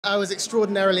I was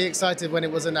extraordinarily excited when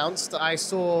it was announced. I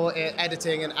saw it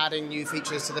editing and adding new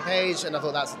features to the page, and I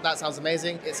thought that sounds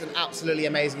amazing. It's an absolutely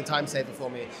amazing time saver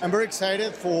for me. I'm very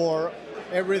excited for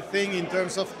everything in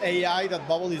terms of AI that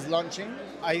Bubble is launching.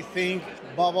 I think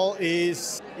Bubble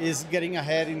is getting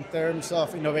ahead in terms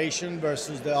of innovation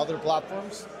versus the other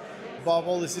platforms.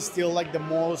 Bubble is still like the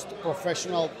most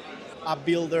professional app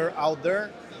builder out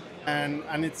there,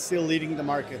 and it's still leading the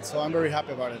market. So I'm very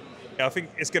happy about it. I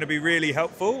think it's going to be really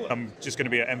helpful. I'm just going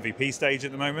to be at MVP stage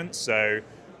at the moment, so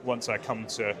once I come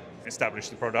to establish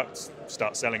the product,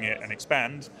 start selling it and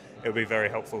expand, it'll be very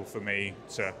helpful for me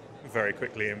to very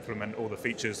quickly implement all the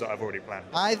features that I've already planned.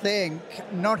 I think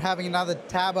not having another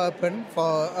tab open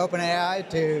for OpenAI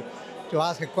to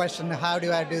ask a question, how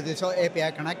do I do this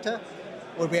API connector,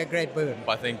 would be a great boon.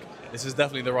 I think this is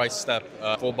definitely the right step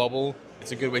for Bubble.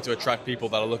 It's a good way to attract people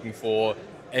that are looking for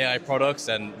AI products,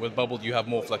 and with Bubble you have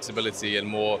more flexibility and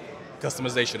more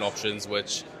customization options,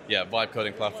 which vibe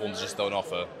coding platforms just don't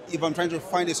offer. If I'm trying to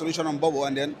find a solution on Bubble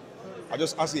and then I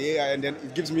just ask the AI and then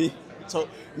it gives me, so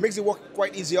it makes it work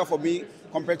quite easier for me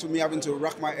compared to me having to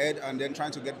rack my head and then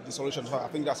trying to get the solution. So I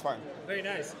think that's fine. Very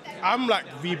nice. I'm like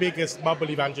the biggest Bubble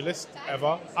evangelist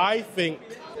ever. I think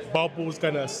Bubble's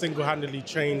going to single-handedly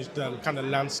change the kind of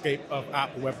landscape of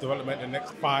app web development in the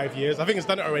next 5 years. I think it's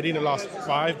done it already in the last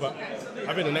 5, but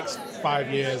I think the next 5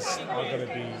 years are going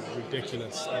to be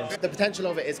ridiculous. The potential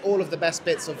of it is all of the best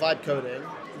bits of vibe coding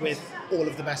with all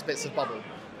of the best bits of Bubble,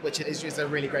 which is just a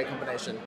really great combination.